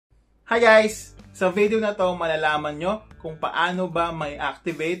Hi guys! Sa video na to, malalaman nyo kung paano ba may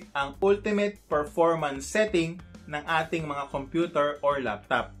activate ang ultimate performance setting ng ating mga computer or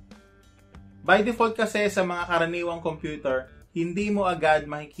laptop. By default kasi sa mga karaniwang computer, hindi mo agad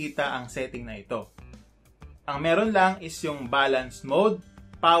makikita ang setting na ito. Ang meron lang is yung balance mode,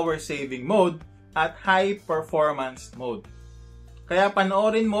 power saving mode, at high performance mode. Kaya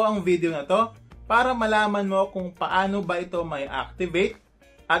panoorin mo ang video na to para malaman mo kung paano ba ito may activate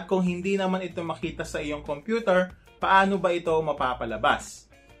at kung hindi naman ito makita sa iyong computer, paano ba ito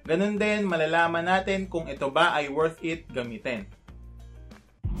mapapalabas. Ganun din, malalaman natin kung ito ba ay worth it gamitin.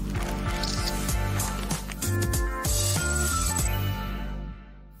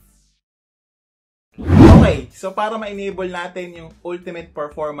 Okay, so para ma-enable natin yung ultimate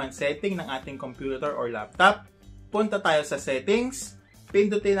performance setting ng ating computer or laptop, punta tayo sa settings,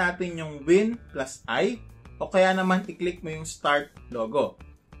 pindutin natin yung Win plus I, o kaya naman i-click mo yung Start logo.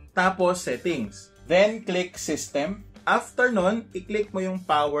 Tapos Settings. Then click System. After nun, i-click mo yung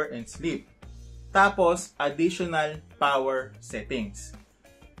Power and Sleep. Tapos Additional Power Settings.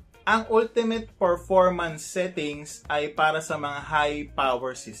 Ang ultimate performance settings ay para sa mga high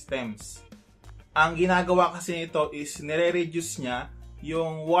power systems. Ang ginagawa kasi nito is nire-reduce niya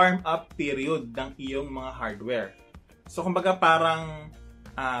yung warm-up period ng iyong mga hardware. So kumbaga parang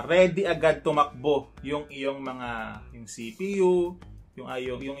ready agad tumakbo yung iyong mga CPU,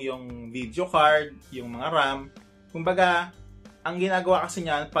 yung iyong video card, yung mga RAM. Kumbaga, ang ginagawa kasi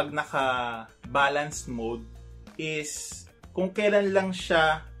niyan pag naka-balanced mode is kung kailan lang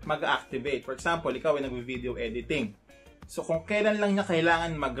siya mag-activate. For example, ikaw ay nag-video editing. So kung kailan lang niya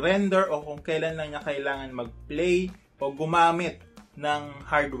kailangan mag-render o kung kailan lang niya kailangan mag-play o gumamit ng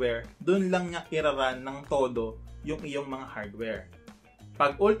hardware, dun lang niya iraran ng todo yung iyong mga hardware.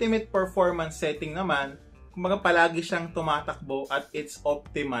 Pag ultimate performance setting naman, kumbaga palagi siyang tumatakbo at its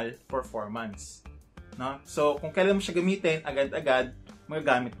optimal performance. No? So kung kailan mo siya gamitin, agad-agad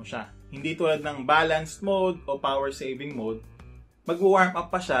magagamit mo siya. Hindi tulad ng balanced mode o power saving mode, mag-warm up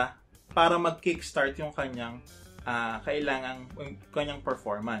pa siya para mag-kickstart yung kanyang kanyang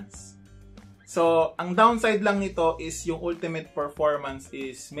performance. So, ang downside lang nito is yung ultimate performance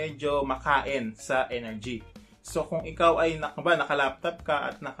is medyo makain sa energy. So, kung ikaw ay naka-laptop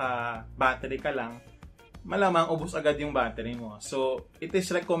ka at naka-battery ka lang, malamang ubos agad yung battery mo. So, it is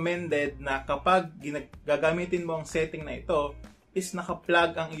recommended na kapag gagamitin mo ang setting na ito, is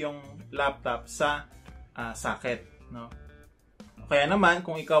naka-plug ang iyong laptop sa socket. No? Kaya naman,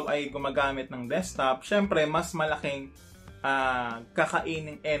 kung ikaw ay gumagamit ng desktop, syempre, mas malaking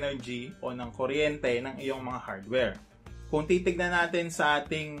kakaining energy o ng kuryente ng iyong mga hardware. Kung titignan natin sa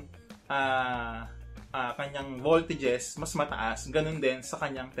ating kanyang voltages, mas mataas, ganun din sa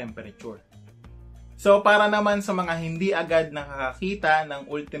kanyang temperature. So, para naman sa mga hindi agad nakakakita ng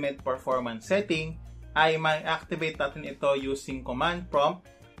ultimate performance setting, ay ma-activate natin ito using command prompt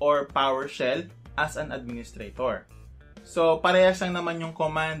or PowerShell as an administrator. So, parehas lang naman yung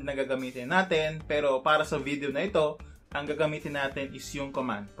command na gagamitin natin, pero para sa video na ito, ang gagamitin natin is yung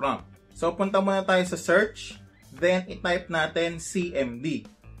command prompt. So, punta muna tayo sa search, then i-type natin CMD.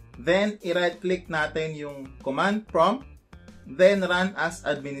 Then, i-right click natin yung command prompt, then run as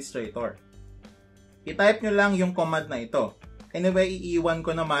administrator. I-type nyo lang yung command na ito. Anyway, iiwan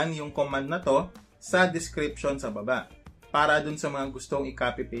ko naman yung command na to sa description sa baba, para dun sa mga gustong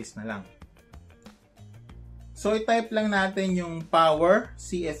i-copy-paste na lang. So, i-type lang natin yung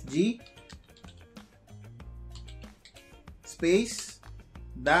powercfg space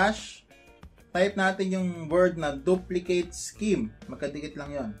dash, type natin yung word na duplicatescheme. Magkadikit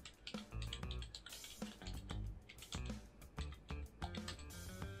lang yon.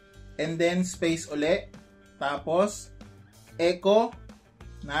 And then space uli, tapos echo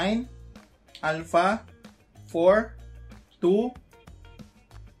 9 alpha 4 2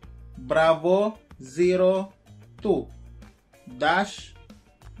 bravo 0 2 dash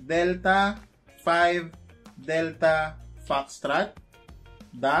delta 5 delta foxtrot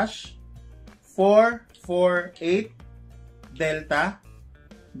dash 448 delta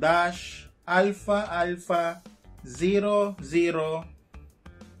dash alpha alpha 0 0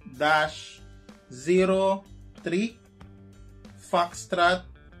 dash 0 3 foxtrot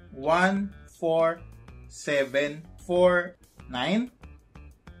 1 4 7 4 9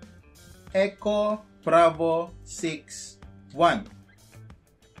 echo bravo 6 1.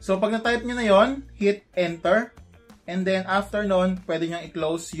 So pag na-type nyo na yon, hit enter, and then after nun, pwede nyo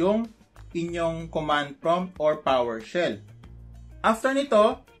i-close yung inyong command prompt or PowerShell. After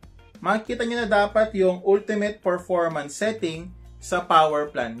nito, makikita nyo na dapat yung ultimate performance setting sa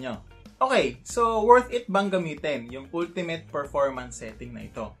power plan nyo. Okay, so worth it bang gamitin yung ultimate performance setting na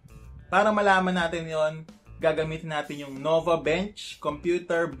ito? Para malaman natin yon, gagamitin natin yung Nova Bench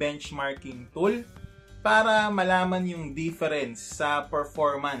Computer Benchmarking Tool para malaman yung difference sa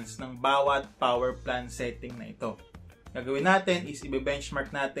performance ng bawat power plan setting na ito. Gagawin natin is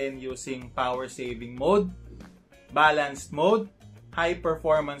i-benchmark natin using power saving mode, balanced mode, high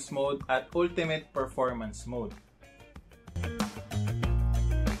performance mode, at ultimate performance mode.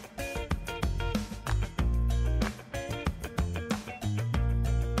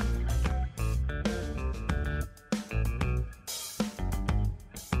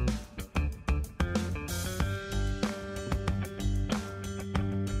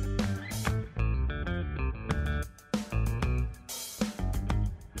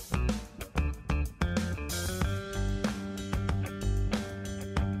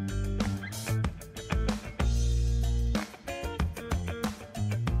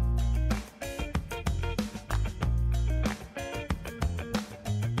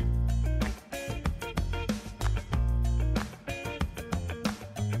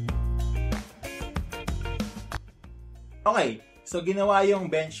 Okay, so ginawa yung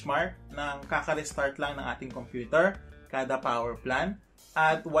benchmark ng kaka-restart lang ng ating computer, kada power plan,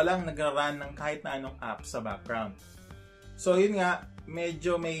 at walang nagra-run ng kahit na anong app sa background. So yun nga,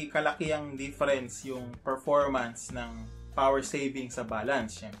 medyo may kalakihang difference yung performance ng power saving sa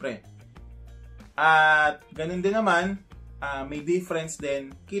balance, syempre. At ganun din naman, may difference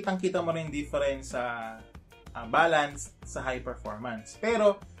din, kitang-kita mo rin difference sa balance sa high performance.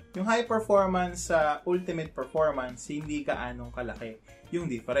 Pero yung high performance sa ultimate performance, hindi kaanong kalaki yung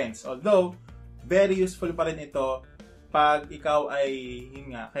difference. Although, very useful pa rin ito pag ikaw ay,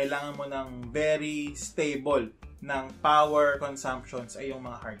 yun nga, kailangan mo ng very stable ng power consumption sa iyong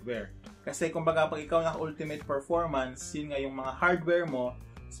mga hardware. Kasi kumbaga pag ikaw naka-ultimate performance, yun nga yung mga hardware mo,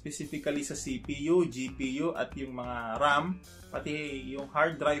 specifically sa CPU, GPU, at yung mga RAM, pati yung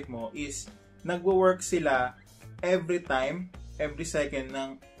hard drive mo is nagwo-work sila every time, every second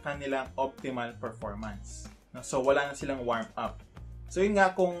ng kanilang optimal performance. So, wala na silang warm up. So, yun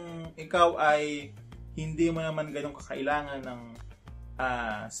nga, kung ikaw ay hindi mo naman ganun kakailangan ng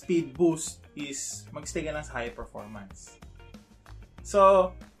speed boost, is magstay ka lang sa high performance.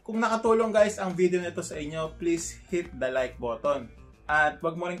 So, kung nakatulong guys ang video nito sa inyo, please hit the like button. At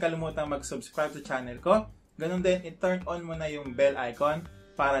wag mo rin kalimutan mag-subscribe sa channel ko. Ganun din, i-turn on mo na yung bell icon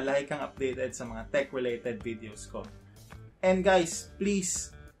para lagi kang updated sa mga tech-related videos ko. And guys, please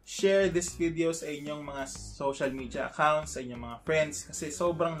share this video sa inyong mga social media accounts, sa inyong mga friends, kasi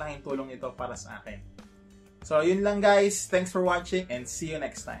sobrang laking tulong ito para sa akin. So, yun lang guys. Thanks for watching and see you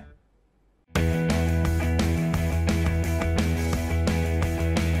next time.